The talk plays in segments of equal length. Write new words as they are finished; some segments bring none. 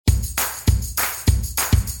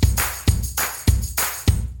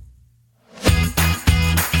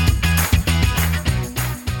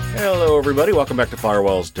everybody. Welcome back to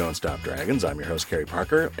Firewall's Don't Stop Dragons. I'm your host, Kerry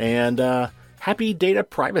Parker, and happy Data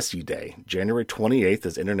Privacy Day. January 28th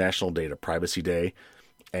is International Data Privacy Day,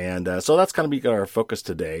 and so that's going to be our focus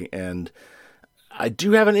today. And I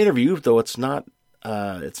do have an interview, though it's not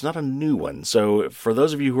a new one. So for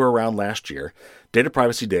those of you who were around last year, Data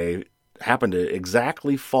Privacy Day happened to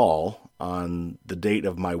exactly fall on the date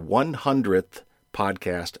of my 100th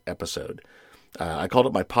podcast episode. I called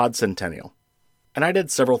it my Pod Centennial. And I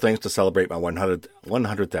did several things to celebrate my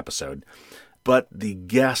 100th episode. But the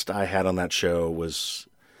guest I had on that show was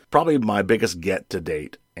probably my biggest get to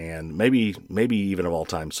date, and maybe even of all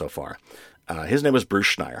time so far. His name was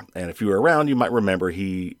Bruce Schneier. And if you were around, you might remember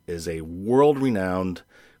he is a world-renowned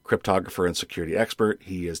cryptographer and security expert.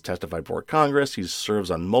 He has testified before Congress. He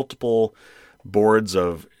serves on multiple boards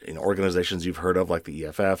of organizations you've heard of, like the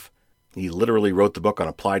EFF. He literally wrote the book on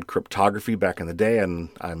applied cryptography back in the day, and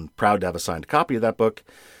I'm proud to have a signed copy of that book.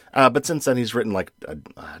 But since then, he's written like a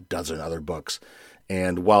dozen other books.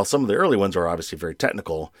 And while some of the early ones are obviously very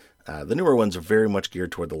technical, the newer ones are very much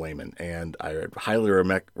geared toward the layman. And I highly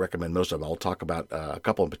recommend most of them. I'll talk about a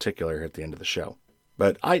couple in particular at the end of the show.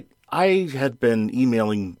 But I had been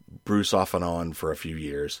emailing Bruce off and on for a few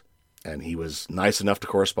years, and he was nice enough to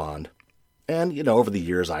correspond. And, over the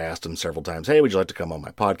years, I asked him several times, hey, would you like to come on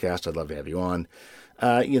my podcast? I'd love to have you on.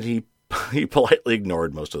 He politely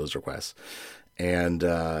ignored most of those requests. And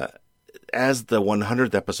as the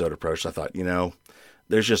 100th episode approached, I thought,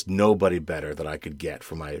 there's just nobody better that I could get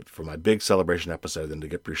for my big celebration episode than to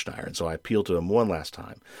get Bruce Schneier. And so I appealed to him one last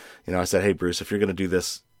time. I said, hey, Bruce, if you're going to do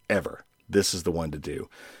this ever, this is the one to do.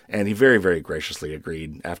 And he very, very graciously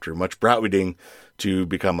agreed after much browbeating to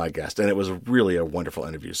become my guest. And it was really a wonderful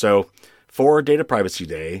interview. So for Data Privacy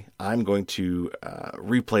Day, I'm going to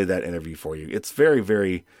replay that interview for you. It's very,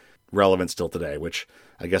 very relevant still today, which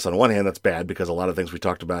I guess on one hand, that's bad because a lot of things we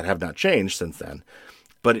talked about have not changed since then.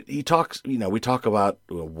 But he talks, we talk about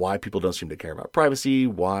why people don't seem to care about privacy,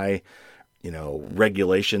 why,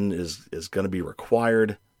 regulation is going to be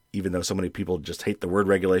required, even though so many people just hate the word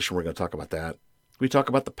regulation. We're going to talk about that. We talk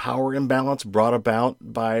about the power imbalance brought about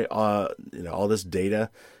by, all this data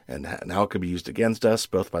and how it could be used against us,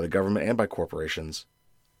 both by the government and by corporations,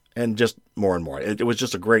 and just more and more. It was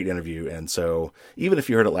just a great interview. And so even if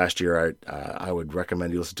you heard it last year, I would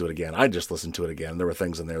recommend you listen to it again. I just listened to it again. There were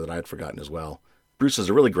things in there that I had forgotten as well. Bruce is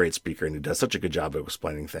a really great speaker, and he does such a good job of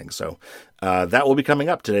explaining things. So that will be coming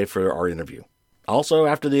up today for our interview. Also,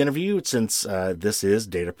 after the interview, since this is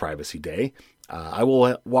Data Privacy Day, I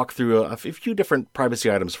will walk through a few different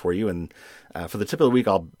privacy items for you. And for the tip of the week,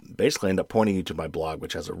 I'll basically end up pointing you to my blog,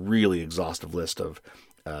 which has a really exhaustive list of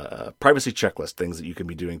privacy checklist, things that you can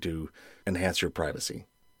be doing to enhance your privacy.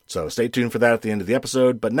 So stay tuned for that at the end of the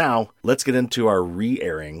episode. But now, let's get into our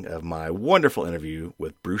re-airing of my wonderful interview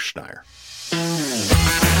with Bruce Schneier.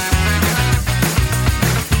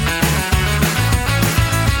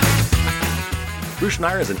 Bruce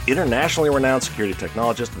Schneier is an internationally renowned security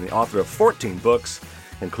technologist and the author of 14 books,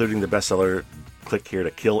 including the bestseller Click Here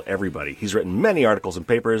to Kill Everybody. He's written many articles and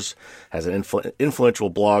papers, has an influential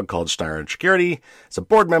blog called Schneier and Security. He's a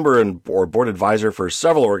board member or board advisor for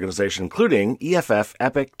several organizations, including EFF,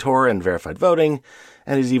 EPIC, Tor, and Verified Voting,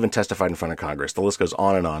 and he's even testified in front of Congress. The list goes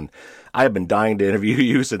on and on. I have been dying to interview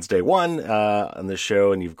you since day one on this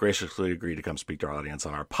show, and you've graciously agreed to come speak to our audience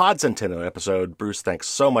on our Pod Centennial episode. Bruce, thanks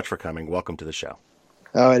so much for coming. Welcome to the show.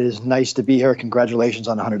 Oh, it is nice to be here. Congratulations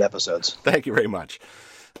on 100 episodes. Thank you very much.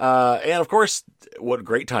 And of course, what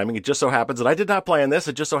great timing. It just so happens, and I did not plan this,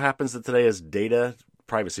 it just so happens that today is Data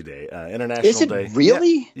Privacy Day, International Day. Is it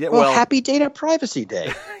really? Yeah, well, happy Data Privacy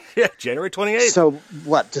Day. Yeah, January 28th. So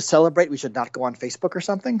what, to celebrate, we should not go on Facebook or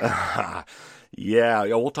something? Yeah,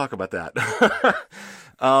 we'll talk about that.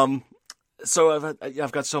 So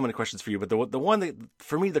I've got so many questions for you, but the one that,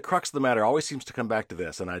 for me, the crux of the matter always seems to come back to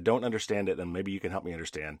this, and I don't understand it, and maybe you can help me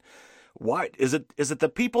understand. Why is it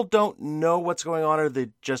that people don't know what's going on, or they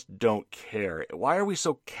just don't care? Why are we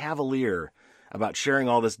so cavalier about sharing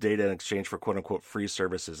all this data in exchange for quote unquote free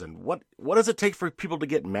services? And what does it take for people to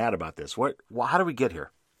get mad about this? How do we get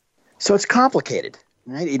here? So it's complicated,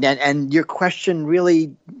 right? And your question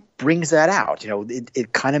really brings that out.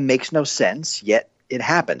 It kind of makes no sense, yet it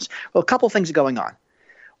happens. Well, a couple of things are going on.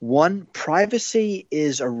 One, privacy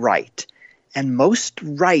is a right. And most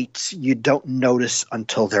rights you don't notice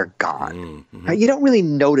until they're gone. Mm-hmm. Right? You don't really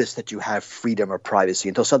notice that you have freedom or privacy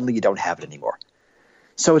until suddenly you don't have it anymore.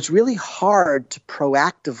 So it's really hard to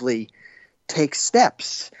proactively take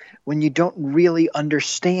steps when you don't really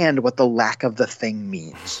understand what the lack of the thing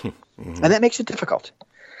means. Mm-hmm. And that makes it difficult.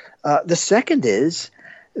 The second is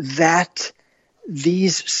that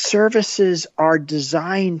these services are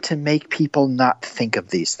designed to make people not think of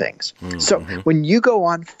these things. Mm-hmm. So when you go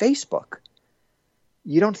on Facebook,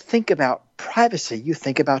 you don't think about privacy. You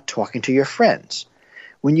think about talking to your friends.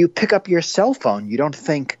 When you pick up your cell phone, you don't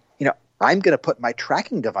think, I'm going to put my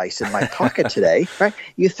tracking device in my pocket today, right?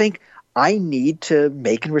 You think, I need to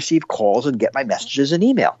make and receive calls and get my messages and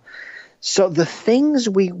email. So the things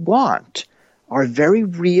we want are very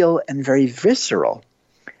real and very visceral.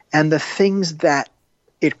 And the things that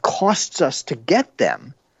it costs us to get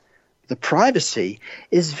them, the privacy,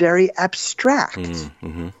 is very abstract,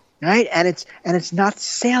 right? And it's not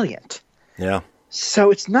salient. Yeah.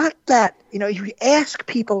 So it's not that, you ask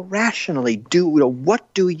people rationally,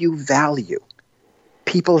 what do you value?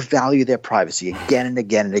 People value their privacy again and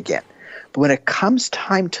again and again. But when it comes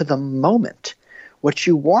time to the moment, what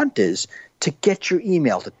you want is to get your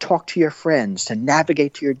email, to talk to your friends, to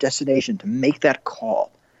navigate to your destination, to make that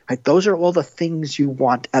call. Right? Those are all the things you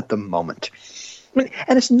want at the moment.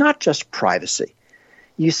 And it's not just privacy.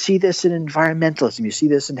 You see this in environmentalism. You see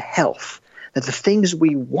this in health, that the things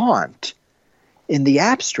we want in the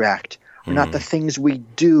abstract are not the things we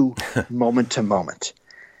do moment to moment.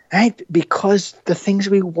 Right? Because the things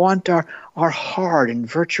we want are hard and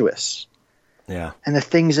virtuous. Yeah. And the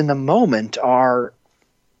things in the moment are,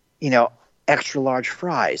 extra large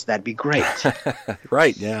fries. That'd be great.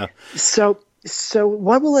 Right, yeah. So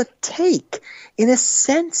what will it take? In a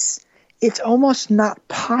sense, it's almost not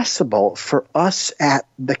possible for us at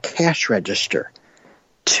the cash register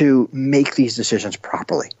to make these decisions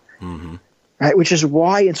properly. Mm-hmm. Right? Which is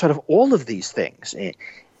why in sort of all of these things,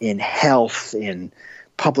 in health, in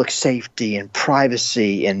public safety, in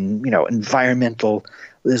privacy, in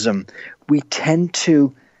environmentalism, we tend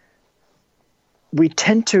to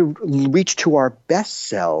reach to our best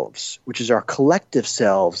selves, which is our collective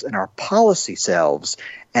selves and our policy selves,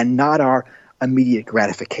 and not our immediate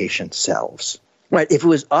gratification selves. Right? If it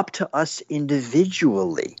was up to us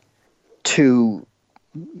individually to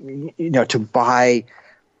buy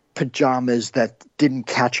pajamas that didn't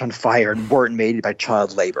catch on fire and weren't made by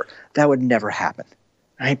child labor, that would never happen,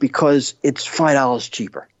 right? Because it's $5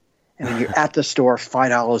 cheaper. And when you're at the store,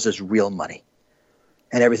 $5 is real money.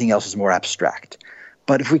 And everything else is more abstract.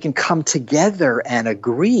 But if we can come together and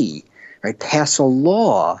agree, right, pass a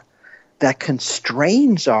law that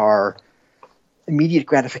constrains our immediate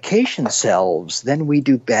gratification selves, then we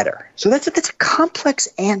do better. So that's a complex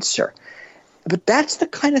answer. But that's the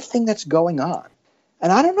kind of thing that's going on.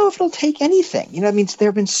 And I don't know if it'll take anything. There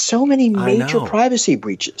have been so many major privacy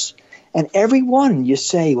breaches. And every one you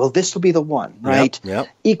say, well, this will be the one, right? Yep.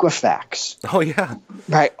 Equifax. Oh, yeah.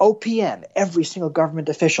 Right. OPM, every single government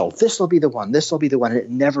official. This will be the one. This will be the one. And it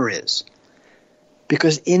never is.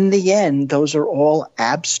 Because in the end, those are all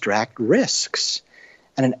abstract risks.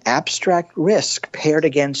 And an abstract risk paired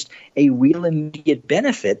against a real immediate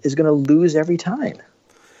benefit is going to lose every time.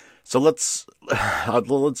 So let's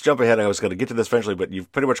jump ahead. I was going to get to this eventually, but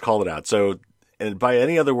you've pretty much called it out. So, and by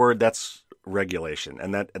any other word, that's regulation.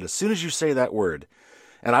 And as soon as you say that word,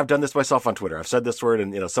 and I've done this myself on Twitter, I've said this word,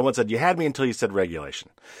 and someone said, you had me until you said regulation,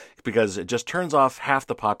 because it just turns off half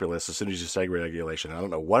the populace as soon as you say regulation. I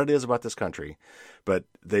don't know what it is about this country, but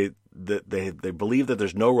they believe that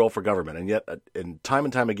there's no role for government. And yet, and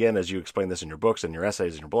time again, as you explain this in your books and your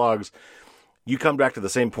essays and your blogs, you come back to the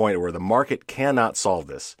same point where the market cannot solve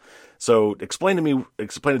this. So explain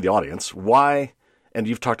to the audience why, and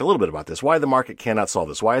you've talked a little bit about this, why the market cannot solve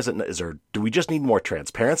this. Why do we just need more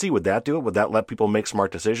transparency? Would that do it? Would that let people make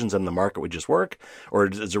smart decisions and the market would just work? Or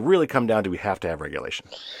does it really come down to we have to have regulation?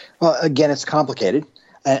 Well, again, it's complicated.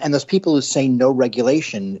 And those people who say no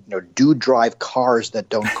regulation, do drive cars that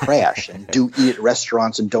don't crash and do eat at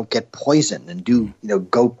restaurants and don't get poisoned and do,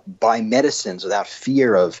 go buy medicines without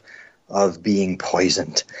fear of being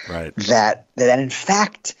poisoned. Right. That in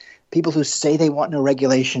fact, people who say they want no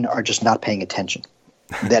regulation are just not paying attention.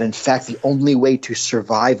 That in fact, the only way to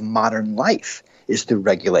survive modern life is through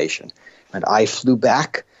regulation. And I flew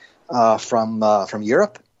back from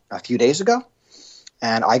Europe a few days ago,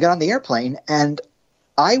 and I got on the airplane, and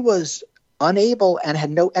I was unable and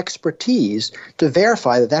had no expertise to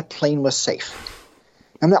verify that plane was safe.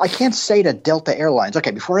 I can't say to Delta Airlines,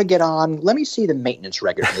 okay, before I get on, let me see the maintenance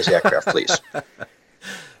record for this aircraft, please.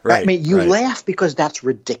 Right. You laugh because that's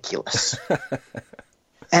ridiculous.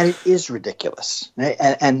 And it is ridiculous. Right?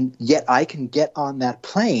 And yet I can get on that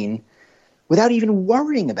plane without even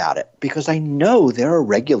worrying about it because I know there are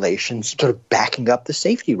regulations sort of backing up the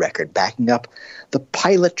safety record, backing up the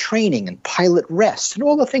pilot training and pilot rest and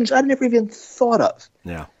all the things I've never even thought of.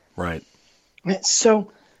 Yeah, right.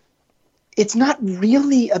 So it's not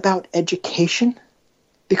really about education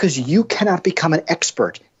because you cannot become an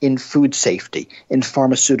expert in food safety, in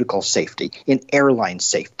pharmaceutical safety, in airline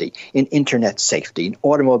safety, in internet safety, in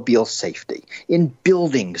automobile safety, in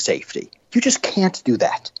building safety. You just can't do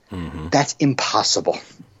that. Mm-hmm. That's impossible.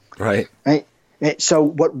 Right. Right. So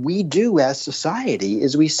what we do as society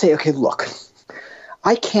is we say, okay, look,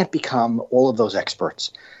 I can't become all of those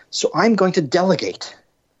experts. So I'm going to delegate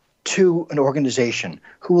to an organization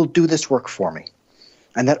who will do this work for me.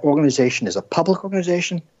 And that organization is a public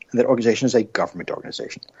organization, and that organization is a government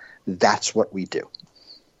organization. That's what we do.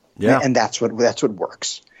 Yeah. And that's what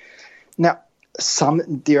works. Now,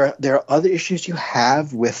 there are other issues you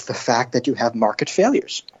have with the fact that you have market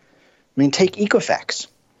failures. I mean, take Equifax.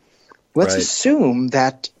 Let's assume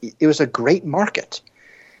that it was a great market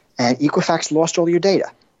and Equifax lost all your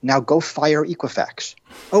data. Now go fire Equifax.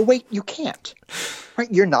 Oh, wait, you can't.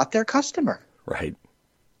 Right? You're not their customer. Right.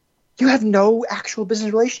 You have no actual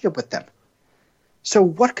business relationship with them. So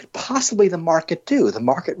what could possibly the market do? The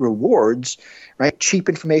market rewards, right, cheap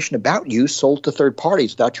information about you sold to third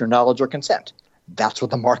parties without your knowledge or consent. That's what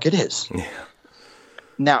the market is. Yeah.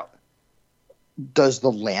 Now, does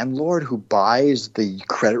the landlord who buys the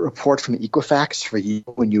credit report from Equifax for you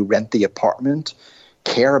when you rent the apartment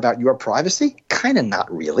care about your privacy? Kind of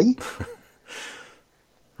not really.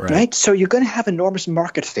 Right? So you're going to have enormous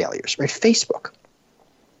market failures, right? Facebook.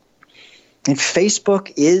 And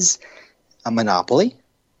Facebook is a monopoly.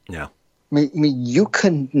 Yeah. I mean, you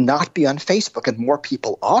can not be on Facebook, and more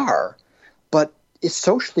people are, but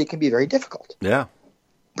socially it can be very difficult. Yeah.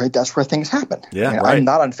 Right? That's where things happen. Yeah, right. I'm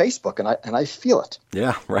not on Facebook, and I feel it.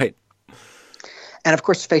 Yeah, right. And of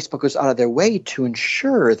course, Facebook goes out of their way to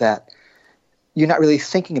ensure that you're not really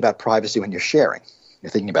thinking about privacy when you're sharing. You're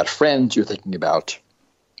thinking about friends. You're thinking about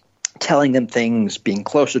telling them things, being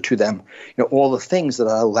closer to them. All the things that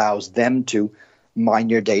allows them to mine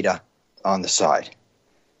your data on the side.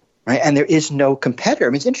 Right? And there is no competitor. I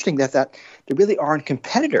mean, it's interesting that there really aren't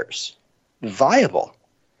competitors viable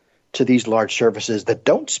to these large services that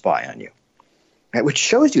don't spy on you, right? Which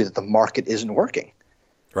shows you that the market isn't working.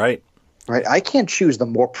 Right. Right. I can't choose the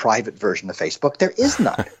more private version of Facebook. There is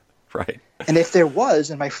none. Right. And if there was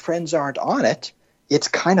and my friends aren't on it, it's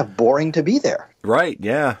kind of boring to be there. Right.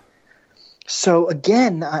 Yeah. So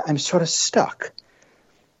again, I'm sort of stuck.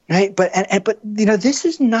 Right. But this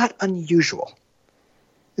is not unusual.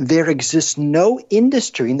 There exists no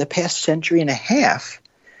industry in the past century and a half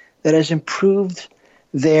that has improved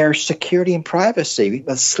their security and privacy,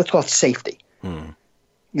 let's call it safety,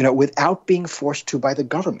 without being forced to by the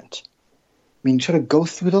government. I mean, sort of go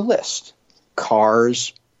through the list.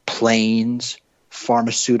 Cars, planes,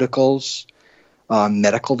 pharmaceuticals,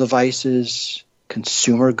 medical devices,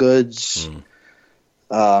 consumer goods,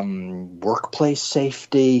 workplace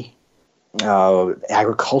safety,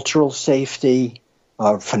 agricultural safety,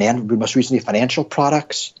 most recently financial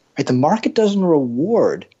products. Right? The market doesn't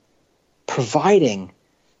reward providing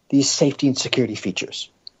these safety and security features.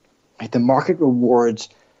 Right? The market rewards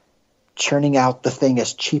churning out the thing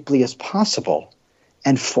as cheaply as possible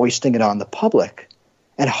and foisting it on the public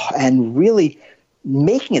and really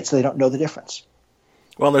making it so they don't know the difference.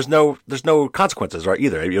 Well, there's no consequences, right,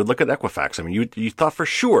 either. You look at Equifax. I mean, you thought for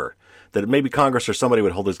sure that maybe Congress or somebody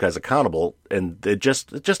would hold these guys accountable, and it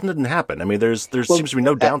just didn't happen. I mean, there seems to be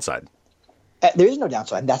no downside. There is no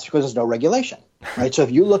downside, and that's because there's no regulation, right? So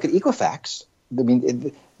if you look at Equifax, I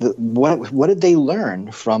mean, what did they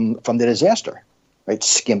learn from the disaster? Right?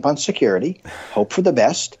 Skimp on security, hope for the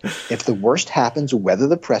best. If the worst happens, weather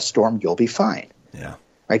the press storm, you'll be fine. Yeah.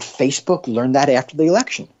 Right? Facebook learned that after the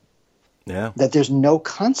election. Yeah. That there's no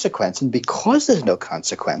consequence, and because there's no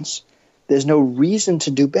consequence, there's no reason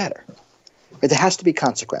to do better. Right? There has to be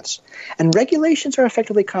consequence. And regulations are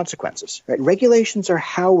effectively consequences. Right? Regulations are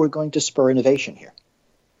how we're going to spur innovation here.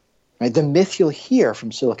 Right? The myth you'll hear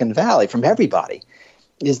from Silicon Valley, from everybody,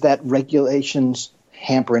 is that regulations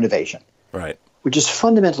hamper innovation. Right. Which is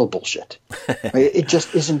fundamental bullshit. Right? It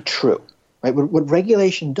just isn't true. Right? What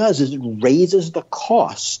regulation does is it raises the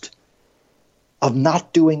cost of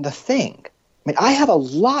not doing the thing. I mean, I have a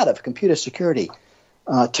lot of computer security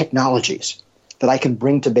technologies that I can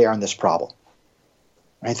bring to bear on this problem.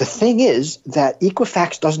 Right? The thing is that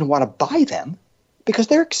Equifax doesn't want to buy them because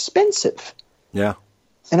they're expensive. Yeah.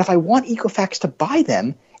 And if I want Equifax to buy them,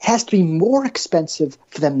 it has to be more expensive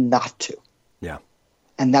for them not to. Yeah.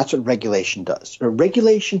 And that's what regulation does.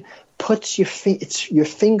 Regulation puts your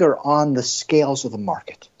finger on the scales of the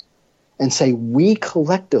market and say, we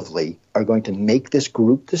collectively are going to make this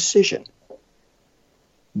group decision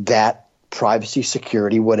that privacy,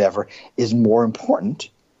 security, whatever, is more important.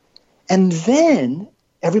 And then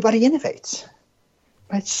everybody innovates.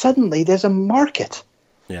 Right? Suddenly there's a market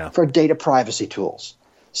Yeah. for data privacy tools.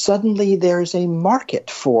 Suddenly there's a market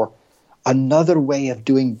for another way of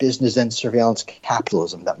doing business and surveillance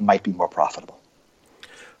capitalism that might be more profitable.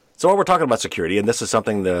 So while we're talking about security, and this is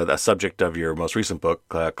something the subject of your most recent book,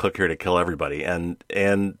 Click Here to Kill Everybody, and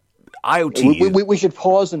IoT. We should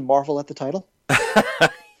pause and marvel at the title.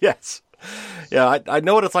 Yes. Yeah, I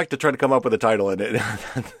know what it's like to try to come up with a title, and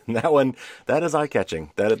that is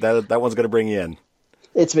eye-catching. That one's going to bring you in.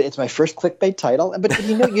 It's my first clickbait title, but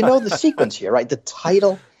you know the sequence here, right? The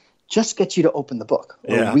title just gets you to open the book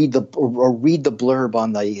or read the blurb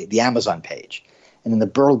on the Amazon page, and then the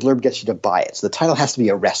blurb gets you to buy it. So the title has to be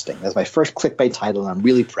arresting. That's my first clickbait title, and I'm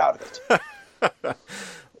really proud of it.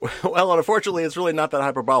 Well, unfortunately, it's really not that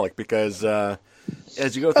hyperbolic because as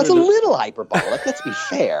you go through, that's a little hyperbolic. Let's be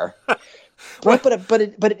fair, right? But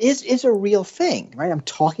it is a real thing, right? I'm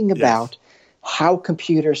talking about how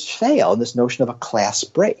computers fail, and this notion of a class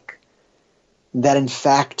break. That in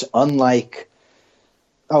fact, unlike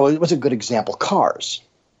it was a good example, cars.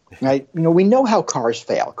 Right? We know how cars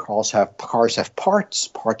fail. Cars have parts.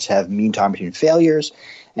 Parts have mean time between failures,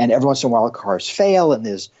 and every once in a while, cars fail, and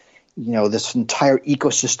there's this entire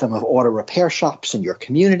ecosystem of auto repair shops in your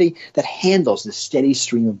community that handles this steady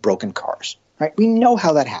stream of broken cars. Right? We know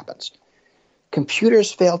how that happens.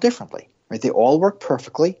 Computers fail differently. Right? They all work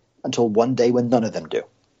perfectly until one day when none of them do.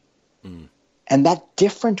 Mm. And that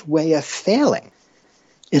different way of failing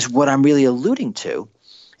is what I'm really alluding to.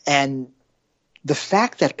 And the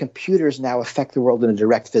fact that computers now affect the world in a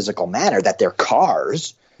direct physical manner, that they're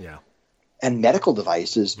cars and medical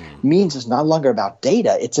devices, means it's no longer about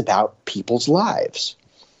data, it's about people's lives.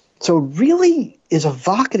 So it really is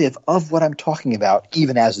evocative of what I'm talking about,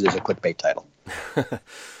 even as it is a clickbait title.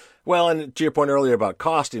 Well, and to your point earlier about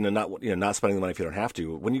costing and not spending the money if you don't have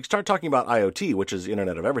to, when you start talking about IoT, which is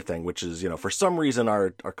Internet of Everything, which is for some reason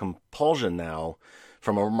our compulsion now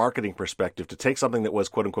from a marketing perspective to take something that was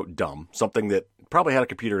quote unquote dumb, something that probably had a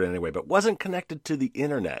computer anyway, but wasn't connected to the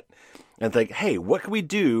internet, and think, hey, what could we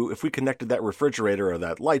do if we connected that refrigerator or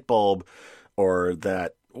that light bulb or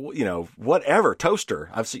that whatever toaster?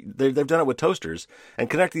 I've seen they've done it with toasters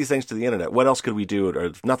and connect these things to the internet. What else could we do? Or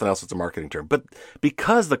if nothing else, it's a marketing term. But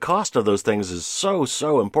because the cost of those things is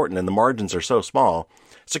so important and the margins are so small,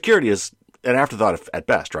 security is an afterthought at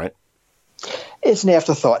best, right? It's an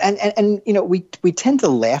afterthought, and we tend to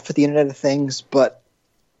laugh at the Internet of Things, but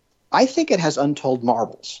I think it has untold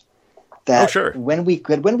marvels. That when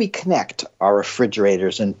we connect our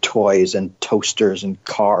refrigerators and toys and toasters and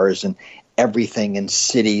cars and everything in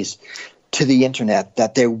cities to the internet,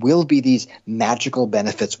 that there will be these magical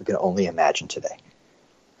benefits we can only imagine today.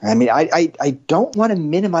 I mean, I don't want to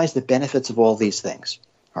minimize the benefits of all these things.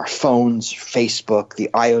 Our phones, Facebook, the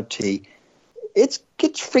IoT, it's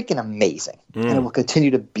freaking amazing, and it will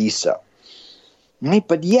continue to be so. Right?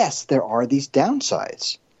 But yes, there are these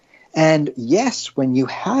downsides. And yes, when you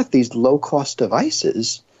have these low-cost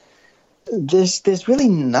devices, there's really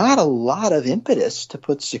not a lot of impetus to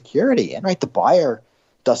put security in, right? The buyer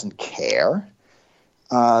doesn't care.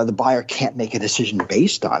 The buyer can't make a decision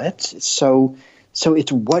based on it. So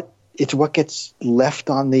it's what gets left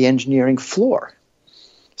on the engineering floor.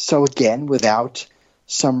 So again, without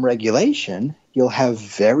some regulation, you'll have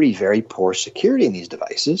very, very poor security in these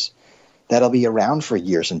devices that'll be around for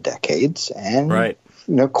years and decades and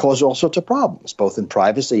cause all sorts of problems, both in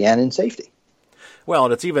privacy and in safety. Well,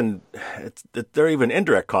 and there are even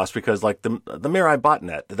indirect costs because, like the Mirai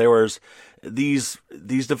botnet, there was these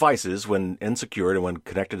devices, when unsecured and when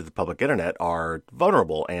connected to the public internet, are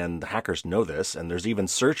vulnerable, and the hackers know this. And there's even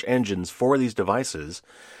search engines for these devices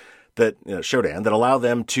that Shodan that allow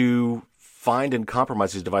them to find and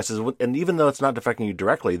compromise these devices. And even though it's not affecting you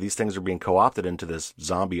directly, these things are being co-opted into this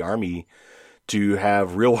zombie army to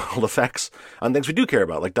have real world effects on things we do care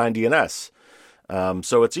about, like dying DNS.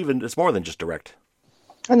 So it's more than just direct.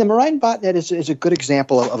 And the Mirai botnet is a good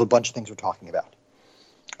example of a bunch of things we're talking about.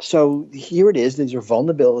 So here it is. These are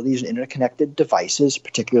vulnerabilities in interconnected devices,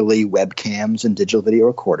 particularly webcams and digital video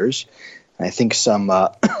recorders, and I think some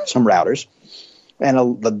routers.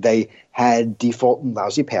 And they had default and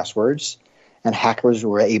lousy passwords, and hackers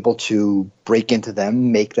were able to break into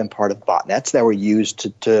them, make them part of botnets that were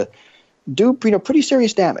used to do pretty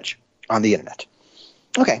serious damage on the internet.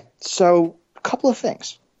 Okay, so a couple of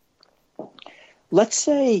things. Let's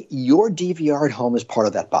say your DVR at home is part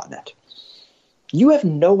of that botnet. You have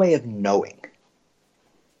no way of knowing.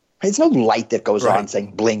 There's no light that goes on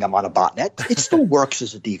saying, bling, I'm on a botnet. It still works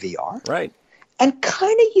as a DVR. Right. And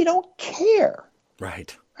kind of you don't care.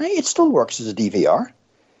 Right. It still works as a DVR.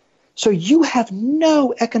 So you have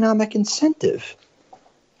no economic incentive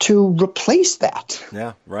to replace that.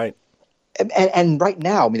 Yeah, right. And right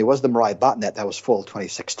now, I mean, there was the Mirai botnet that was fall of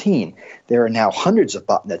 2016. There are now hundreds of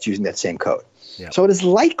botnets using that same code. Yep. So it is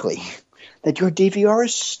likely that your DVR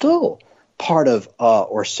is still part of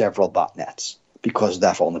or several botnets because of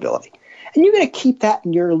that vulnerability. And you're going to keep that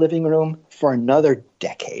in your living room for another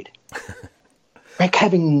decade, right?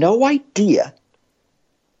 Having no idea.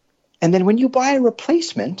 And then when you buy a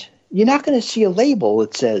replacement, you're not going to see a label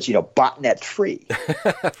that says, botnet free.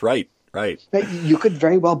 Right. You could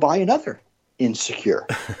very well buy another insecure.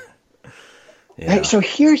 Yeah. Right? So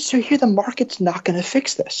here the market's not going to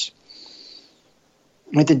fix this.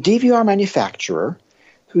 Right? The DVR manufacturer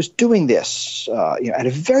who's doing this at a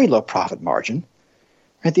very low profit margin,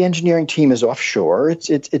 right? The engineering team is offshore,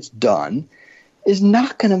 it's done, is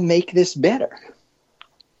not going to make this better.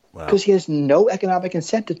 Because he has no economic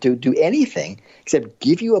incentive to do anything except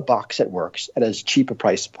give you a box that works at as cheap a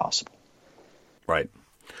price as possible. Right.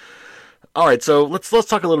 All right, so let's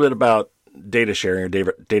talk a little bit about data sharing or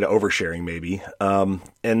data oversharing, maybe.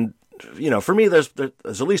 And for me, there's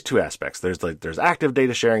at least two aspects. There's active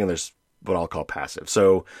data sharing and there's what I'll call passive.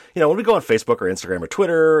 So when we go on Facebook or Instagram or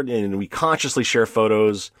Twitter and we consciously share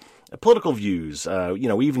photos, political views,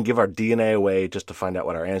 we even give our DNA away just to find out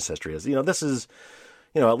what our ancestry is. This is,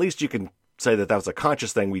 at least you can say that was a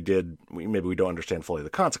conscious thing we did. Maybe we don't understand fully the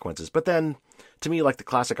consequences, but then. To me, like the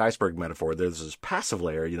classic iceberg metaphor, there's this passive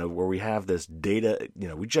layer, where we have this data,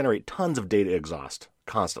 we generate tons of data exhaust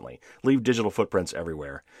constantly, leave digital footprints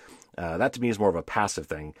everywhere. That to me is more of a passive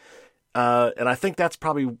thing. And I think that's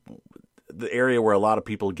probably the area where a lot of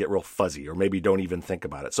people get real fuzzy or maybe don't even think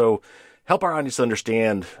about it. So help our audience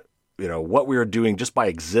understand, what we're doing just by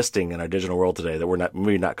existing in our digital world today that we're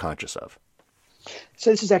maybe not conscious of. So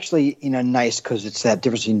this is actually, nice because it's that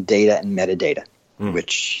difference between data and metadata.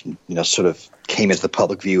 Which sort of came as the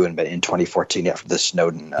public view in 2014 after the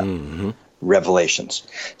Snowden revelations.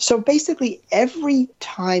 So basically, every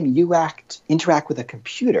time you interact with a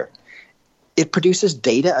computer, it produces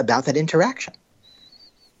data about that interaction.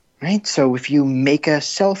 Right? So if you make a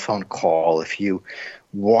cell phone call, if you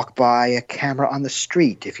walk by a camera on the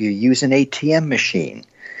street, if you use an ATM machine,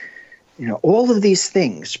 all of these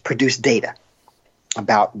things produce data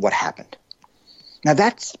about what happened. Now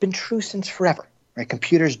that's been true since forever. Right?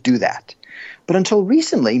 Computers do that. But until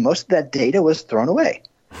recently, most of that data was thrown away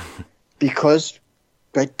because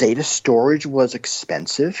data storage was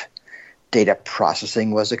expensive, data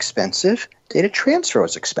processing was expensive, data transfer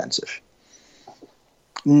was expensive.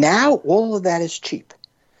 Now all of that is cheap.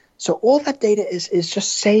 So all that data is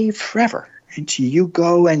just saved forever. And so you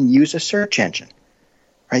go and use a search engine.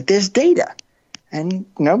 Right? There's data. And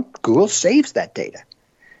Google saves that data.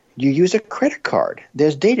 You use a credit card.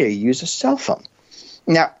 There's data. You use a cell phone.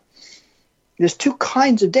 Now, there's two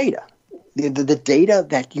kinds of data. The data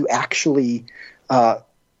that you actually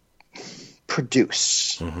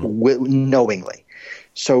produce knowingly.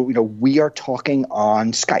 So, we are talking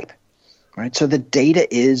on Skype, right? So the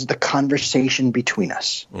data is the conversation between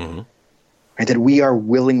us, right, that we are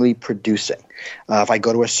willingly producing. If I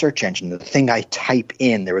go to a search engine, the thing I type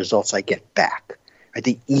in, the results I get back, right?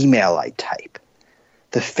 The email I type,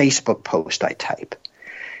 the Facebook post I type.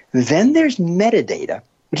 Then there's metadata,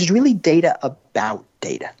 which is really data about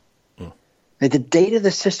data. The data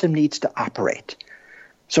the system needs to operate.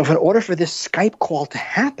 So if in order for this Skype call to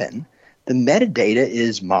happen, the metadata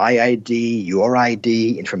is my ID, your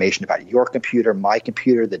ID, information about your computer, my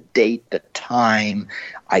computer, the date, the time,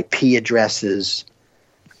 IP addresses.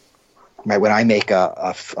 Right? When I make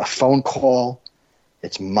a phone call,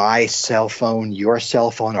 it's my cell phone, your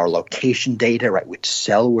cell phone, our location data, right? Which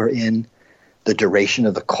cell we're in. The duration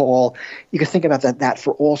of the call. You can think about that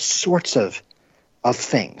for all sorts of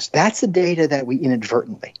things. That's the data that we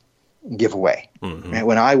inadvertently give away. Right?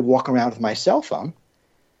 When I walk around with my cell phone,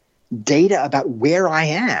 data about where I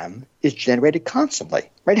am is generated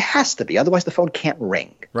constantly. Right? It has to be. Otherwise, the phone can't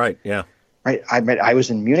ring. Right, yeah. Right? I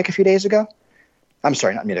was in Munich a few days ago. I'm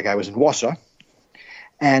sorry, not Munich. I was in Warsaw.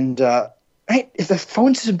 And if the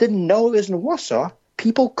phone system didn't know it was in Warsaw,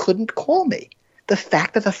 people couldn't call me. The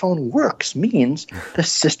fact that the phone works means the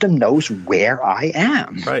system knows where I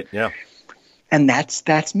am. Right, yeah. And that's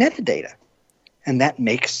metadata. And that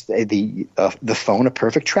makes the phone a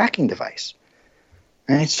perfect tracking device.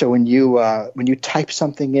 Right? So when you type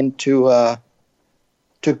something into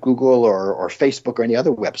to Google or Facebook or any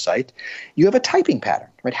other website, you have a typing pattern,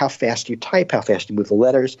 right? How fast you type, how fast you move the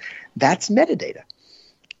letters. That's metadata.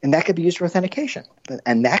 And that could be used for authentication.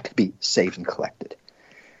 And that could be saved and collected.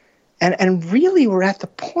 And really, we're at the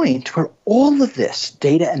point where all of this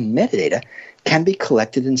data and metadata can be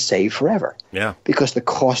collected and saved forever. Yeah. Because the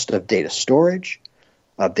cost of data storage,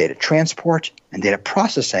 of data transport and data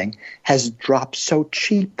processing has dropped so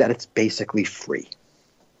cheap that it's basically free.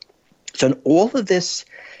 So in all of this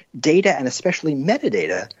data, and especially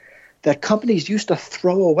metadata, that companies used to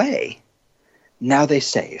throw away, now they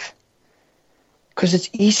save. Because it's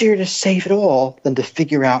easier to save it all than to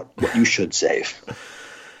figure out what you should save.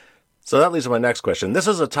 So that leads to my next question. This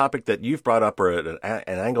is a topic that you've brought up, or an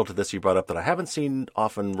angle to this you brought up that I haven't seen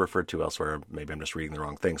often referred to elsewhere. Maybe I'm just reading the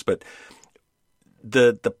wrong things. But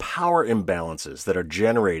the power imbalances that are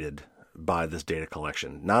generated by this data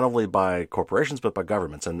collection, not only by corporations but by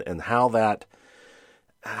governments, and how that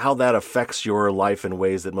affects your life in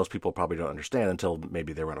ways that most people probably don't understand until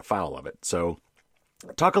maybe they run afoul of it. So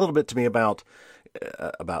talk a little bit to me about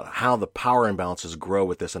how the power imbalances grow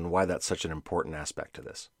with this and why that's such an important aspect to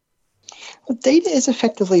this. Well, data is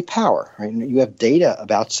effectively power, right? You have data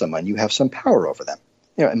about someone, you have some power over them.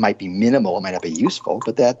 It might be minimal, it might not be useful,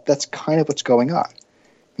 but that's kind of what's going on.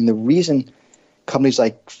 And the reason companies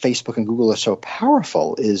like Facebook and Google are so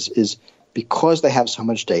powerful is because they have so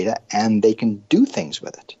much data and they can do things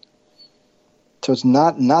with it. So it's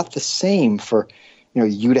not the same for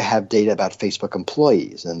you to have data about Facebook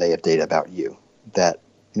employees and they have data about you. That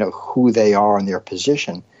who they are and their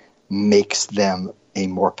position makes them a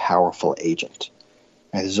more powerful agent.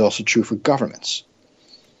 And this is also true for governments.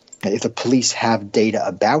 And if the police have data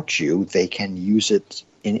about you, they can use it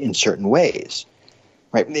in certain ways.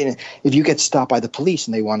 Right? If you get stopped by the police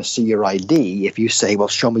and they want to see your ID, if you say, "Well,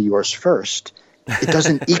 show me yours first," it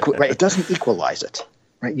doesn't It doesn't equalize it.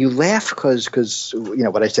 Right? You laugh because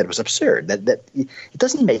what I said was absurd. That it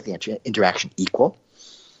doesn't make the interaction equal.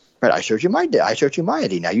 Right? I showed you my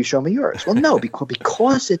ID. Now you show me yours. Well, no,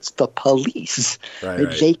 because it's the police. Right.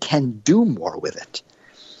 They can do more with it.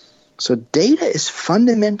 So data is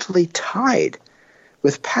fundamentally tied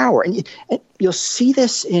with power, and you'll see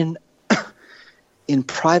this in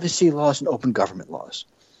privacy laws and open government laws.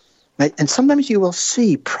 Right? And sometimes you will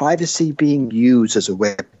see privacy being used as a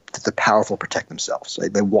way that the powerful protect themselves.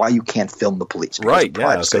 Right? Why you can't film the police? Right. Yeah,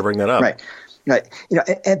 I was going to bring that up. Right.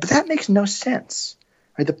 But that makes no sense.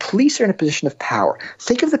 Right? The police are in a position of power.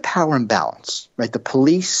 Think of the power imbalance. Right? The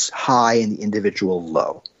police high and the individual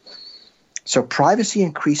low. So privacy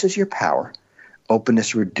increases your power.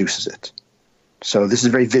 Openness reduces it. So this is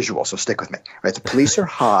very visual. So stick with me. Right? The police are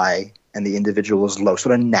high and the individual is low.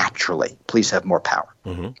 Sort of naturally, police have more power.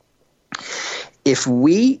 Mm-hmm. If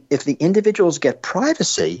the individuals get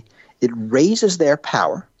privacy, it raises their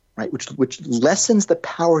power, right? Which lessens the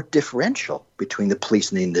power differential between the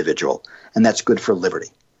police and the individual, and that's good for liberty.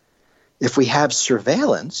 If we have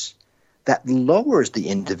surveillance, that lowers the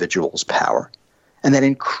individual's power, and that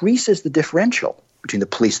increases the differential between the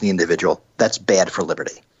police and the individual. That's bad for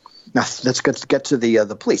liberty. Now let's get to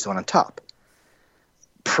the police, the one on top.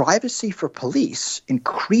 Privacy for police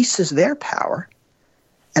increases their power,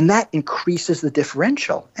 and that increases the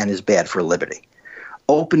differential and is bad for liberty.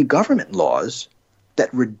 Open government laws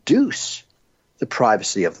that reduce the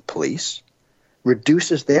privacy of the police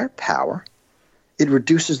reduces their power, it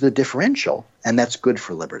reduces the differential, and that's good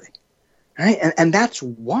for liberty. Right? And that's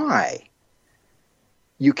why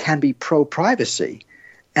you can be pro-privacy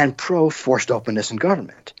and pro-forced openness in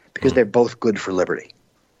government, because they're both good for liberty.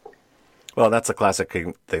 Well, that's a classic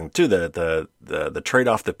thing too. The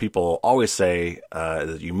trade-off that people always say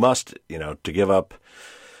that you must, to give up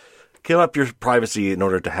your privacy in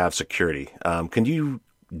order to have security. Can you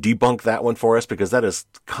debunk that one for us, because that is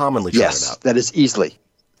commonly trotted out? Yes, that is easily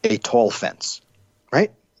a tall fence,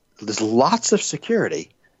 right? There's lots of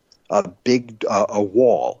security, a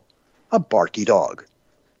wall, a barky dog.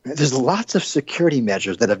 There's lots of security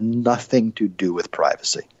measures that have nothing to do with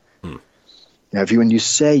privacy. Now, when you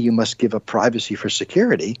say you must give up privacy for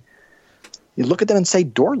security, you look at them and say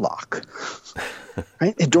door lock.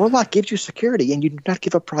 Right? A door lock gives you security, and you do not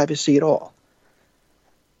give up privacy at all.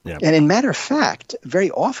 Yeah. And in matter of fact, very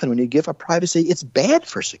often when you give up privacy, it's bad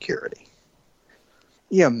for security.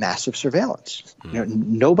 Massive surveillance.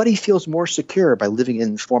 Nobody feels more secure by living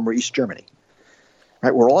in former East Germany.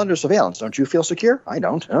 Right? We're all under surveillance. Don't you feel secure? I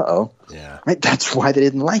don't. Uh-oh. Yeah. Right? That's why they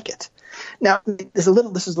didn't like it. Now, this is a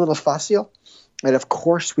little facile. And of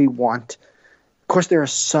course, there are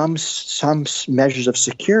some measures of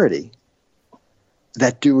security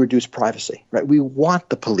that do reduce privacy. Right? We want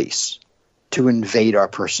the police to invade our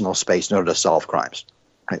personal space in order to solve crimes.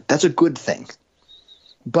 Right? That's a good thing.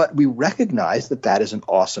 But we recognize that is an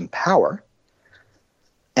awesome power,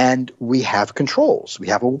 and we have controls. We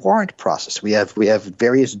have a warrant process. We have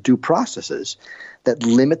various due processes that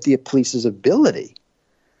limit the police's ability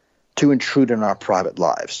to intrude in our private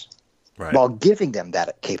lives, right, while giving them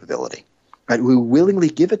that capability. Right? We willingly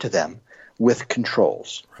give it to them with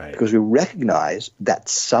controls, Right. because we recognize that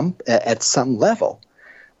at some level,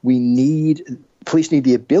 police need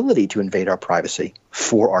the ability to invade our privacy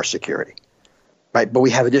for our security, right? But we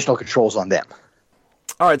have additional controls on them.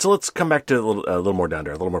 All right, so let's come back to a little more down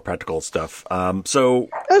there, a little more practical stuff. So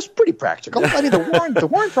That's pretty practical. I mean, the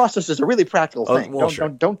warrant process is a really practical thing. well, sure.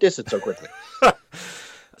 Don't diss it so quickly.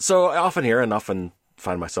 So I often hear and often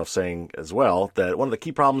find myself saying as well that one of the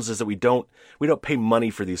key problems is that we don't pay money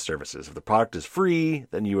for these services. If the product is free,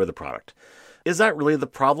 then you are the product. Is that really the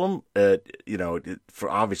problem? For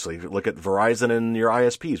obviously, look at Verizon and your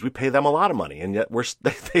ISPs. We pay them a lot of money, and yet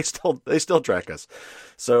they still track us.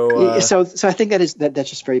 So I think that's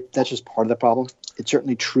just part of the problem. It's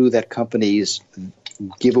certainly true that companies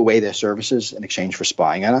give away their services in exchange for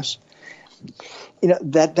spying on us.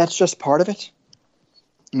 That's just part of it.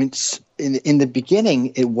 I mean, in the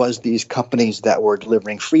beginning, it was these companies that were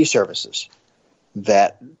delivering free services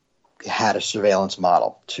that had a surveillance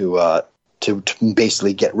model to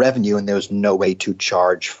basically get revenue, and there was no way to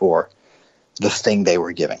charge for the thing they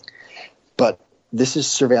were giving. But this is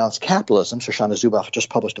surveillance capitalism. Shoshana Zuboff just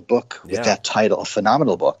published a book with that title, a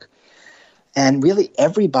phenomenal book. And really,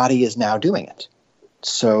 everybody is now doing it.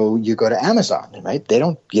 So you go to Amazon, right? They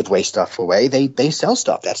don't give away stuff away. They sell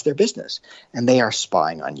stuff. That's their business. And they are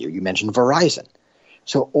spying on you. You mentioned Verizon.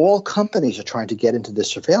 So all companies are trying to get into the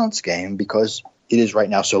surveillance game because it is right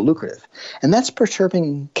now so lucrative. And that's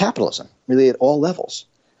perturbing capitalism, really, at all levels.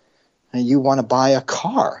 And you want to buy a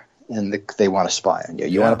car, and they want to spy on you.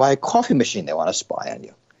 You want to buy a coffee machine, they want to spy on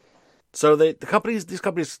you. So these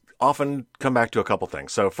companies often come back to a couple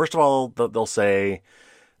things. So first of all, they'll say,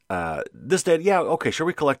 this data, okay, sure,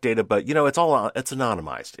 we collect data, but it's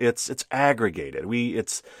anonymized. It's aggregated.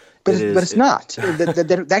 But it's not.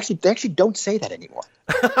 They actually don't say that anymore.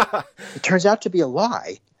 It turns out to be a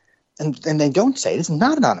lie, and they don't say it. It's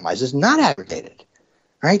not anonymized. It's not aggregated,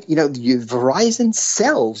 right? Verizon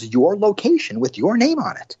sells your location with your name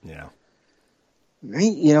on it. Yeah.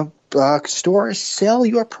 Right? Stores sell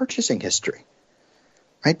your purchasing history,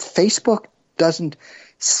 right? Facebook doesn't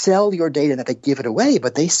sell your data that they give it away,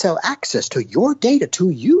 but they sell access to your data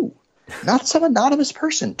to you, not some anonymous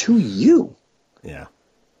person, to you. Yeah.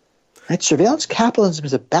 Right? Surveillance capitalism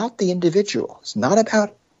is about the individual. It's not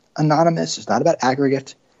about anonymous. It's not about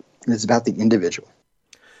aggregate. It's about the individual.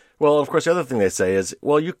 Well, of course, the other thing they say is,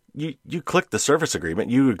 well, you clicked the service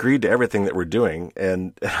agreement. You agreed to everything that we're doing.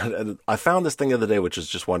 And I found this thing the other day, which is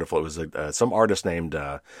just wonderful. It was some artist named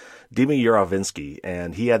Dimi Yarovinsky,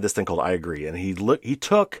 and he had this thing called I Agree. And he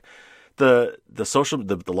took the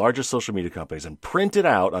largest social media companies and printed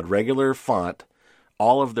out on regular font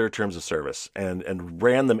all of their terms of service and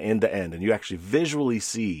ran them end to end. And you actually visually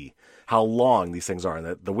see how long these things are.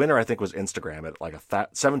 And the winner, I think, was Instagram at like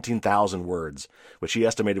 17,000 words, which he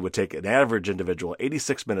estimated would take an average individual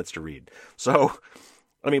 86 minutes to read. So,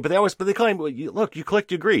 I mean, but they claim, well, look, you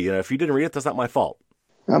clicked, you agree. If you didn't read it, that's not my fault.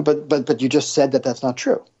 But you just said that that's not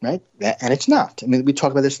true, right? And it's not. I mean, we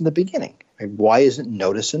talked about this in the beginning. Right? Why isn't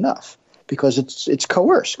notice enough? Because it's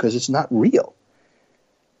coerced, because it's not real.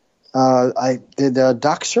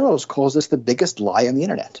 Doc Searles calls this the biggest lie on the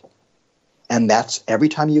internet. And that's every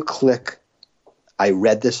time you click, I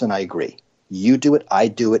read this and I agree. You do it, I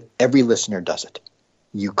do it, every listener does it.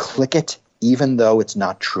 You click it even though it's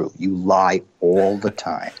not true. You lie all the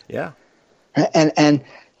time. Yeah. And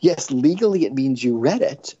yes, legally it means you read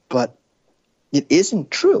it, but it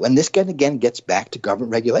isn't true. And this again gets back to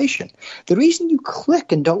government regulation. The reason you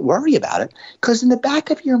click and don't worry about it, because in the back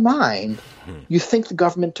of your mind, you think the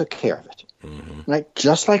government took care of it. Mm-hmm. Right?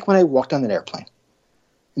 Just like when I walked on an airplane.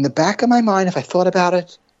 In the back of my mind, if I thought about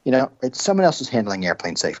it, someone else is handling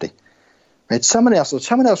airplane safety. Right? Someone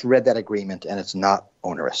else read that agreement, and it's not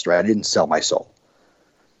onerous. Right? I didn't sell my soul.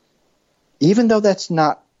 Even though that's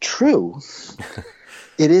not true,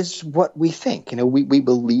 it is what we think. We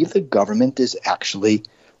believe the government is actually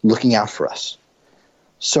looking out for us.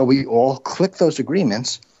 So we all click those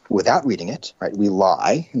agreements without reading it. Right? We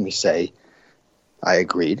lie and we say, "I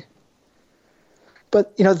agreed."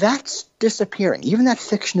 But, that's disappearing. Even that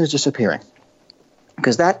fiction is disappearing.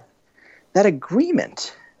 Because that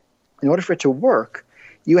agreement, in order for it to work,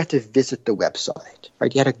 you had to visit the website,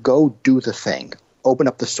 right? You had to go do the thing, open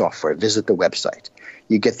up the software, visit the website.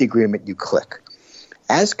 You get the agreement, you click.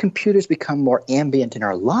 As computers become more ambient in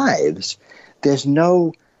our lives, there's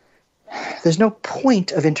no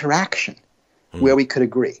point of interaction where we could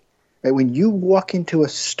agree. Right? When you walk into a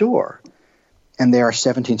store, and there are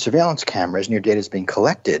 17 surveillance cameras and your data is being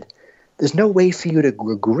collected, there's no way for you to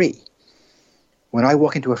agree. When I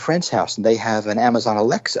walk into a friend's house and they have an Amazon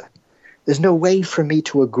Alexa, There's no way for me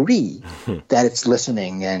to agree that it's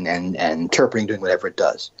listening and interpreting, doing whatever it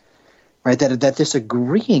does. Right? That this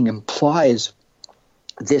agreeing implies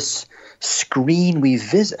this screen we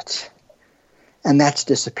visit, and that's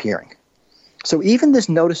disappearing. So even this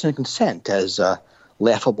notice and consent, as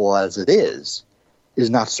laughable as it is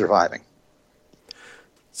not surviving.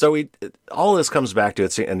 So all this comes back to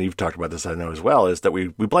it, and you've talked about this, I know as well, is that we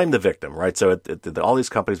blame the victim, right? So all these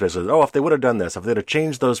companies basically, if they would have done this, if they'd have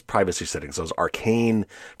changed those privacy settings, those arcane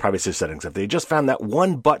privacy settings, if they just found that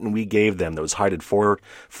one button we gave them that was hidden four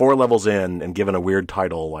levels in and given a weird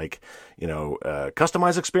title like,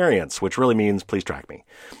 customize experience, which really means please track me.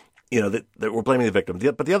 That we're blaming the victim.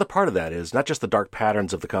 But the other part of that is not just the dark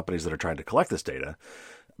patterns of the companies that are trying to collect this data,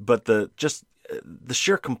 but the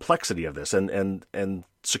sheer complexity of this and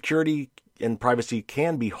security and privacy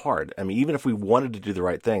can be hard. I mean, even if we wanted to do the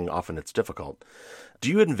right thing, often it's difficult. Do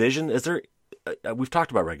you envision, we've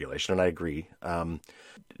talked about regulation and I agree.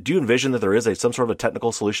 Do you envision that there is some sort of a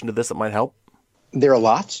technical solution to this that might help? There are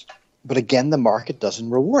lots, but again, the market doesn't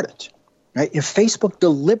reward it, right? If Facebook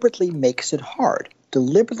deliberately makes it hard,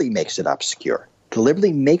 deliberately makes it obscure,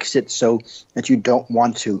 deliberately makes it so that you don't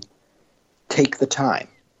want to take the time.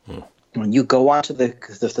 When you go onto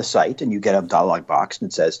the site and you get a dialog box and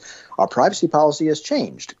it says, our privacy policy has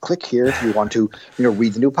changed. Click here if you want to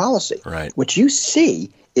read the new policy. Right. What you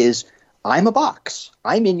see is, I'm a box.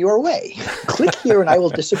 I'm in your way. Click here and I will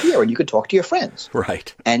disappear and you can talk to your friends.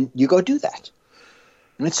 Right. And you go do that.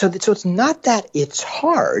 And so it's not that it's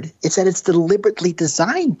hard. It's that it's deliberately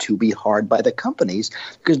designed to be hard by the companies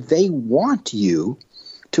because they want you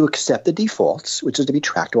to accept the defaults, which is to be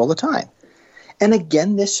tracked all the time. And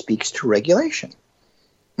again, this speaks to regulation.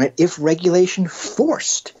 Right? If regulation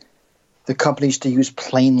forced the companies to use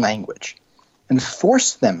plain language and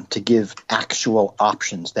forced them to give actual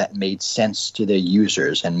options that made sense to their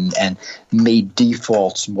users and made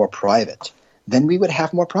defaults more private, then we would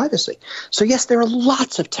have more privacy. So yes, there are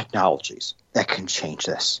lots of technologies that can change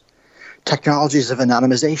this. Technologies of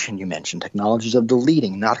anonymization, you mentioned, technologies of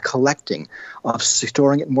deleting, not collecting, of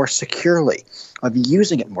storing it more securely, of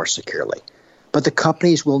using it more securely. But the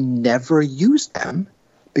companies will never use them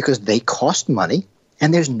because they cost money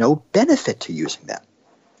and there's no benefit to using them.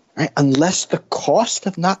 Right? Unless the cost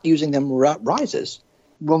of not using them rises,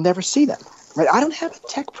 we'll never see them. Right? I don't have a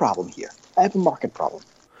tech problem here. I have a market problem.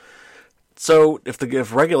 So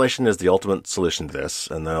if regulation is the ultimate solution to this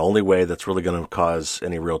and the only way that's really going to cause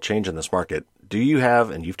any real change in this market, do you have,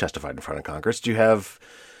 and you've testified in front of Congress, do you have,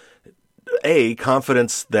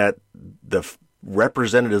 confidence that the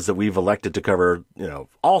representatives that we've elected to cover,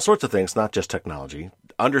 all sorts of things, not just technology,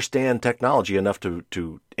 understand technology enough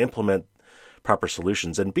to implement proper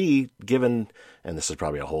solutions? And B, given, and this is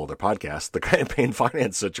probably a whole other podcast, the campaign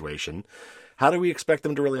finance situation, how do we expect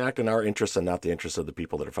them to really act in our interests and not the interests of the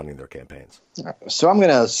people that are funding their campaigns? So I'm going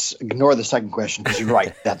to ignore the second question because you're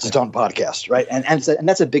right. That's its own podcast, right? And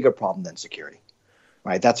that's a bigger problem than security.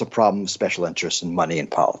 Right, that's a problem of special interests and money and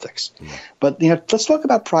politics. Yeah. But let's talk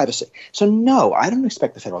about privacy. So no, I don't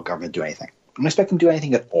expect the federal government to do anything. I don't expect them to do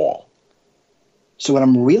anything at all. So what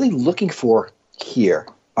I'm really looking for here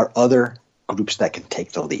are other groups that can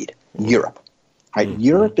take the lead. Europe. Right? Mm-hmm.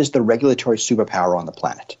 Europe is the regulatory superpower on the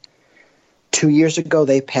planet. 2 years ago,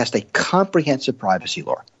 they passed a comprehensive privacy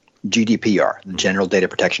law, GDPR, the General Data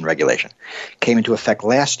Protection Regulation. Came into effect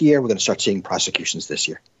last year. We're going to start seeing prosecutions this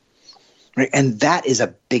year. Right? And that is a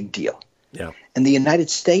big deal. Yeah. In the United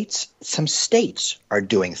States, some states are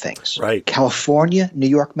doing things. Right. California, New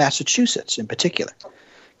York, Massachusetts in particular.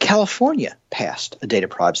 California passed a data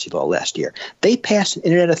privacy law last year. They passed an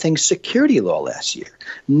Internet of Things security law last year.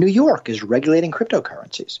 New York is regulating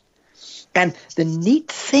cryptocurrencies. And the neat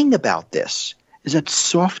thing about this is that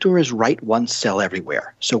software is write once, sell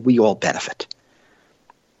everywhere. So we all benefit.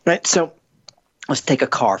 Right? So let's take a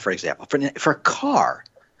car, for example. For a car,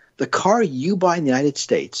 the car you buy in the United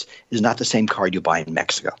States is not the same car you buy in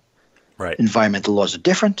Mexico. Right. Environmental laws are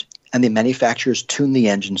different, and the manufacturers tune the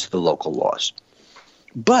engines to the local laws.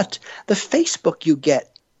 But the Facebook you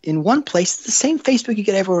get in one place is the same Facebook you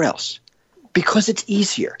get everywhere else because it's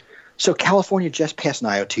easier. So California just passed an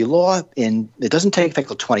IoT law. It doesn't take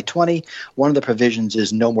effect until 2020. One of the provisions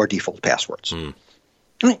is no more default passwords.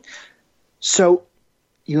 Right. So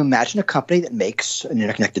you imagine a company that makes an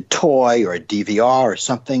interconnected toy or a DVR or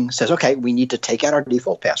something, says, okay, we need to take out our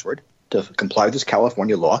default password to comply with this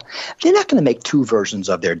California law. They're not going to make two versions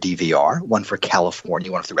of their DVR, one for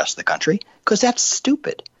California, one for the rest of the country, because that's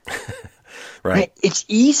stupid. Right. It's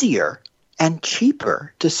easier and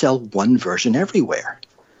cheaper to sell one version everywhere.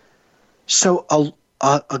 So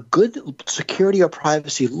a good security or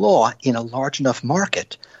privacy law in a large enough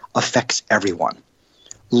market affects everyone.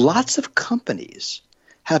 Lots of companies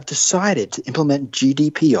have decided to implement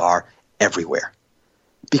GDPR everywhere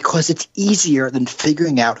because it's easier than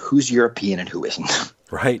figuring out who's European and who isn't.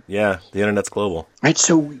 Right. Yeah. The internet's global. Right.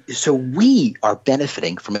 So we are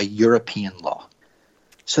benefiting from a European law.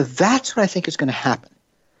 So that's what I think is going to happen.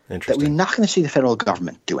 That Interesting. we're not going to see the federal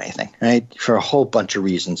government do anything, right? For a whole bunch of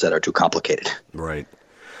reasons that are too complicated. Right.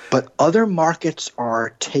 But other markets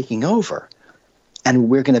are taking over, and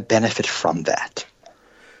we're going to benefit from that.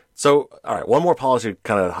 So, all right, one more policy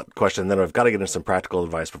kind of question, then I've got to get into some practical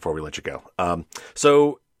advice before we let you go.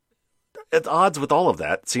 So, at odds with all of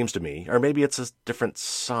that, seems to me, or maybe it's a different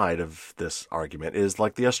side of this argument, is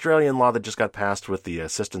like the Australian law that just got passed with the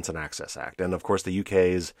Assistance and Access Act, and of course the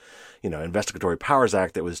UK's, Investigatory Powers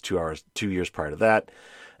Act that was 2 years prior to that,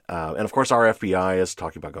 and of course our FBI is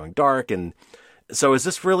talking about going dark, and so is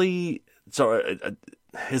this really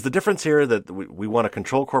is the difference here that we want to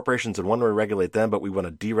control corporations and want to regulate them, but we want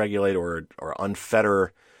to deregulate or unfetter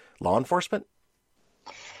law enforcement?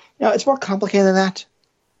 It's more complicated than that.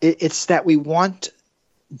 It's that we want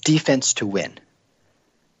defense to win,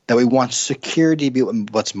 that we want security to be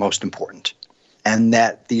what's most important, and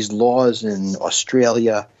that these laws in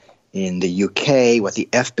Australia, in the UK, what the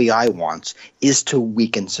FBI wants is to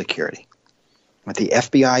weaken security. What the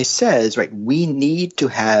FBI says, right, we need to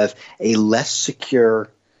have a less secure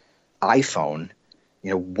iPhone,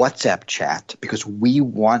 WhatsApp chat, because we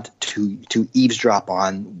want to eavesdrop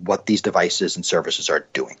on what these devices and services are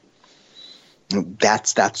doing.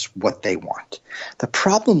 That's what they want. The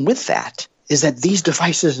problem with that is that these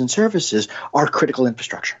devices and services are critical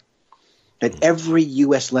infrastructure. That every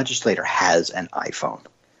U.S. legislator has an iPhone.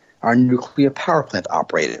 Our nuclear power plant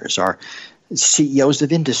operators, our CEOs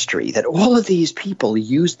of industry, that all of these people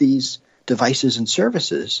use these devices and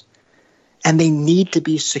services, and they need to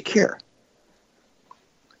be secure.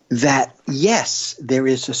 That, yes, there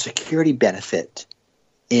is a security benefit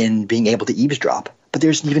in being able to eavesdrop, but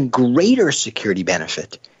there's an even greater security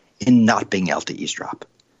benefit in not being able to eavesdrop.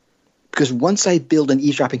 Because once I build an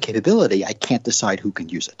eavesdropping capability, I can't decide who can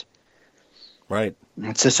use it. Right.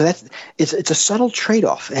 So it's a subtle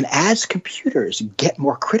trade-off. And as computers get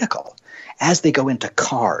more critical, as they go into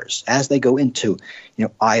cars, as they go into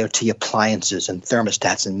IoT appliances and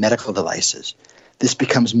thermostats and medical devices, this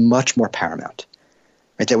becomes much more paramount.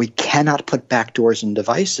 Right? That we cannot put backdoors in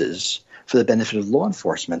devices for the benefit of law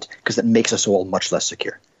enforcement, because that makes us all much less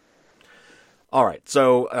secure. All right.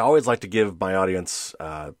 So I always like to give my audience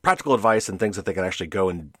practical advice and things that they can actually go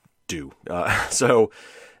and do. So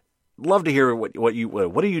love to hear what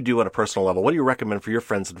do you do on a personal level? What do you recommend for your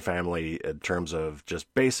friends and family in terms of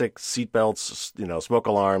just basic seatbelts, smoke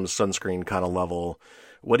alarms, sunscreen kind of level?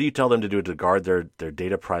 What do you tell them to do to guard their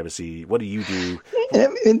data privacy? What do you do?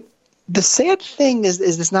 And the sad thing is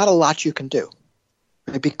there's not a lot you can do.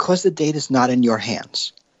 Because the data is not in your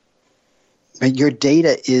hands. Your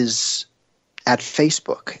data is at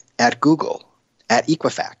Facebook, at Google, at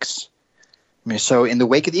Equifax. So in the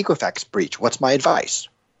wake of the Equifax breach, what's my advice?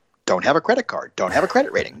 Don't have a credit card. Don't have a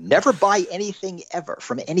credit rating. Never buy anything ever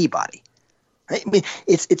from anybody. Right?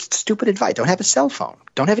 It's stupid advice. Don't have a cell phone.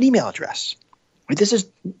 Don't have an email address. This is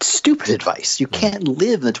stupid advice. You can't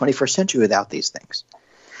live in the 21st century without these things.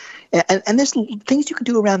 And there's things you can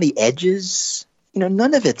do around the edges.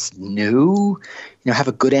 None of it's new. Have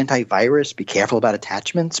a good antivirus. Be careful about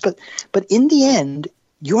attachments. But in the end,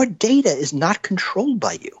 your data is not controlled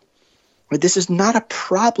by you. This is not a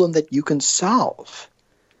problem that you can solve,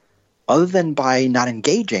 other than by not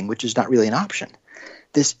engaging, which is not really an option.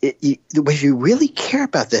 If you really care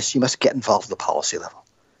about this, you must get involved at the policy level.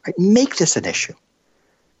 Right? Make this an issue.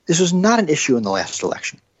 This was not an issue in the last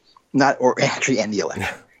election, or actually in the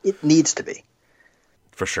election. It needs to be.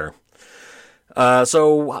 For sure.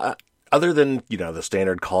 So other than, the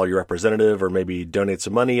standard call your representative or maybe donate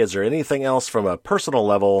some money, is there anything else from a personal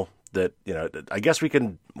level that, I guess we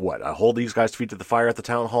can, hold these guys' feet to the fire at the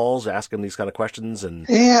town halls, ask them these kind of questions? And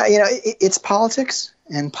yeah, it's politics,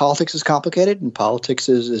 and politics is complicated, and politics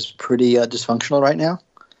is pretty dysfunctional right now.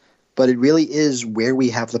 But it really is where we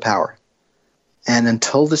have the power. And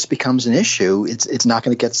until this becomes an issue, it's not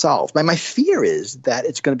going to get solved. My fear is that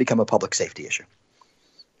it's going to become a public safety issue.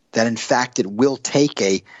 That in fact it will take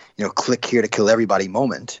a click here to kill everybody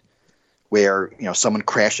moment, where someone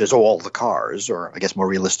crashes all the cars, or I guess more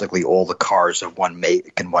realistically all the cars of one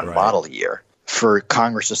make and one model year, for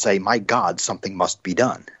Congress to say, my God, something must be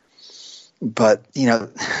done. But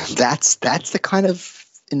that's the kind of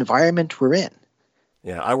environment we're in.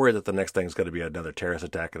 Yeah, I worry that the next thing is going to be another terrorist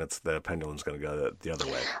attack, and the pendulum's going to go the other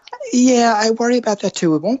way. Yeah, I worry about that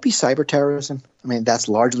too. It won't be cyber terrorism. That's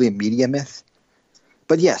largely a media myth.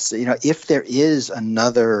 But yes, if there is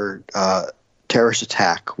another terrorist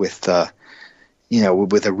attack with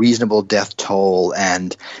with a reasonable death toll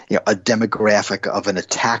and a demographic of an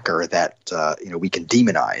attacker that we can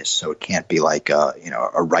demonize, so it can't be like a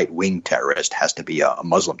right-wing terrorist, has to be a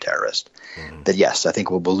Muslim terrorist. Mm-hmm. That yes, I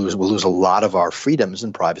think we'll lose a lot of our freedoms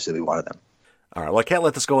and privacy we wanted them. All right. Well, I can't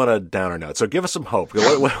let this go on a downer note. So give us some hope.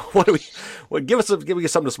 What do we? Give us something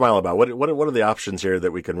to smile about. What are the options here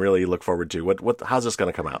that we can really look forward to? How's this going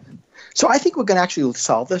to come out? So I think we're going to actually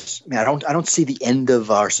solve this. I mean, I don't see the end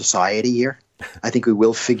of our society here. I think we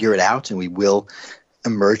will figure it out, and we will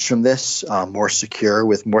emerge from this more secure,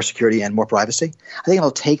 with more security and more privacy. I think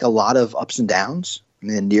it'll take a lot of ups and downs. I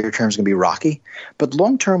mean, the near term is going to be rocky, but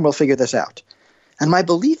long term we'll figure this out. And my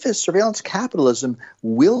belief is surveillance capitalism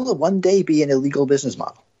will one day be an illegal business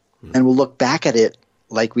model. Mm-hmm. And we'll look back at it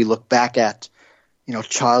like we look back at,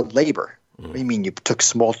 child labor. Mm-hmm. What do you mean you took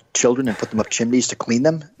small children and put them up chimneys to clean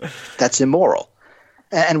them? That's immoral.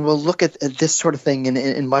 And we'll look at this sort of thing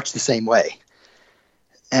in much the same way.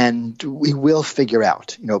 And we will figure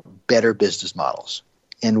out, better business models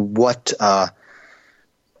and what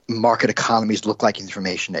market economies look like in the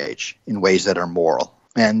information age in ways that are moral.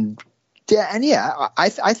 I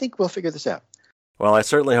think we'll figure this out. Well, I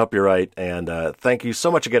certainly hope you're right. And thank you so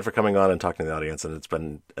much again for coming on and talking to the audience. And it's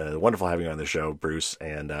been wonderful having you on the show, Bruce.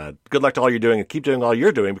 And good luck to all you're doing, and keep doing all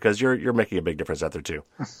you're doing, because you're making a big difference out there too.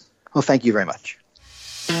 Well, thank you very much.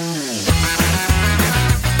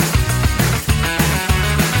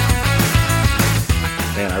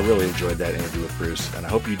 Man, I really enjoyed that interview with Bruce, and I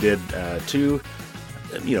hope you did too.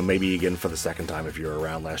 Maybe again for the second time if you were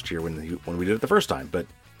around last year when we did it the first time. But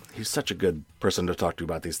he's such a good person to talk to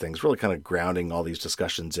about these things, really kind of grounding all these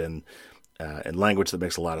discussions in language that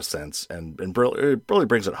makes a lot of sense, and it really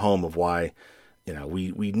brings it home of why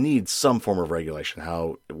we need some form of regulation.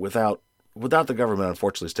 How without the government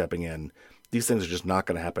unfortunately stepping in, these things are just not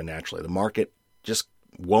going to happen naturally. The market just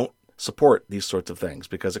won't support these sorts of things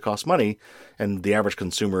because it costs money, and the average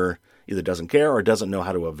consumer either doesn't care or doesn't know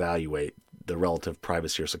how to evaluate the relative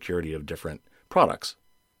privacy or security of different products.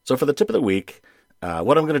 So for the tip of the week,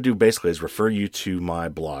 what I'm going to do basically is refer you to my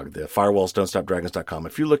blog, the firewallsdon'tstopdragons.com.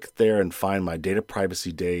 If you look there and find my Data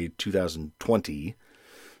Privacy Day 2020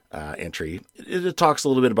 entry, it talks a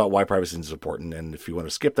little bit about why privacy is important. And if you want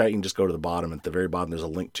to skip that, you can just go to the bottom. At the very bottom, there's a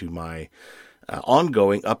link to my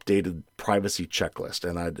ongoing updated privacy checklist.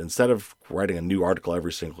 And instead of writing a new article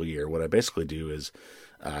every single year, what I basically do is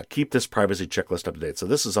keep this privacy checklist up to date. So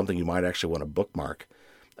this is something you might actually want to bookmark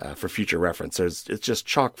for future reference. It's just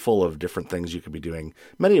chock full of different things you could be doing,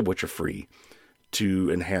 many of which are free, to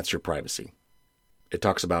enhance your privacy. It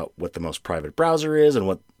talks about what the most private browser is and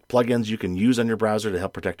what plugins you can use on your browser to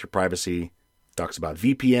help protect your privacy. It talks about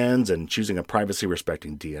VPNs and choosing a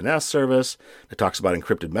privacy-respecting DNS service. It talks about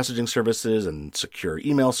encrypted messaging services and secure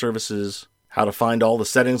email services, how to find all the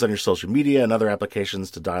settings on your social media and other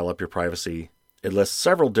applications to dial up your privacy. It lists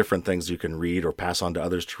several different things you can read or pass on to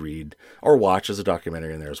others to read or watch. As a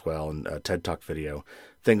documentary in there as well, and a TED Talk video,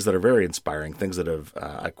 things that are very inspiring, things that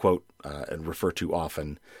I quote and refer to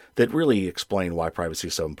often, that really explain why privacy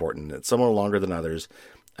is so important. It's some are longer than others.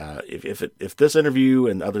 If this interview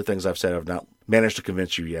and other things I've said have not managed to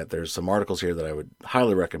convince you yet, there's some articles here that I would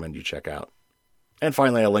highly recommend you check out. And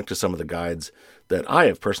finally, I'll link to some of the guides that I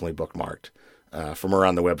have personally bookmarked from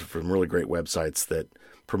around the web, from really great websites that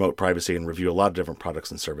promote privacy and review a lot of different products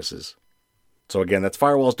and services. So again, that's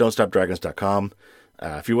firewallsdon'tstopdragons.com.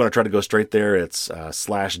 If you want to try to go straight there, it's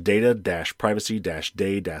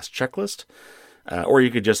 /data-privacy-day-checklist. Or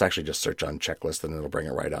you could just search on checklist and it'll bring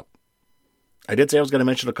it right up. I did say I was going to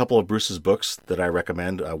mention a couple of Bruce's books that I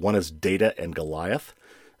recommend. One is Data and Goliath.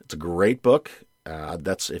 It's a great book.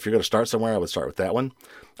 That's if you're going to start somewhere, I would start with that one.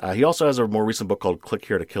 He also has a more recent book called Click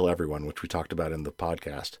Here to Kill Everyone, which we talked about in the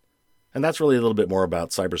podcast. And that's really a little bit more about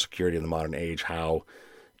cybersecurity in the modern age, how,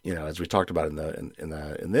 as we talked about in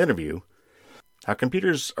the interview, how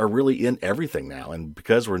computers are really in everything now. And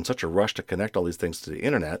because we're in such a rush to connect all these things to the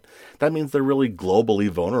internet, that means they're really globally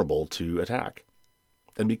vulnerable to attack.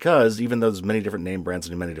 And because even though there's many different name brands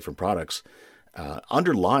and many different products,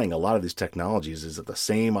 underlying a lot of these technologies is that the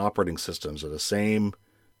same operating systems or the same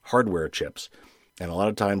hardware chips. And a lot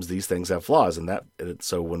of times these things have flaws,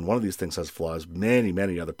 so when one of these things has flaws, many,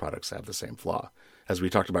 many other products have the same flaw, as we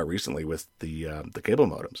talked about recently with the cable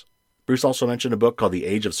modems. Bruce also mentioned a book called The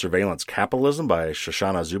Age of Surveillance Capitalism by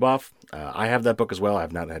Shoshana Zuboff. I have that book as well. I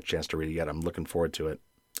have not had a chance to read it yet. I'm looking forward to it.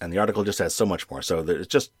 And the article just has so much more. So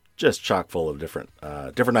it's just chock full of different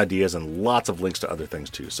ideas and lots of links to other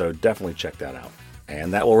things too. So definitely check that out.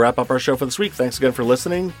 And that will wrap up our show for this week. Thanks again for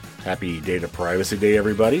listening. Happy Data Privacy Day,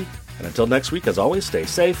 everybody. And until next week, as always, stay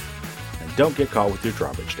safe and don't get caught with your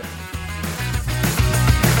drawbridge down.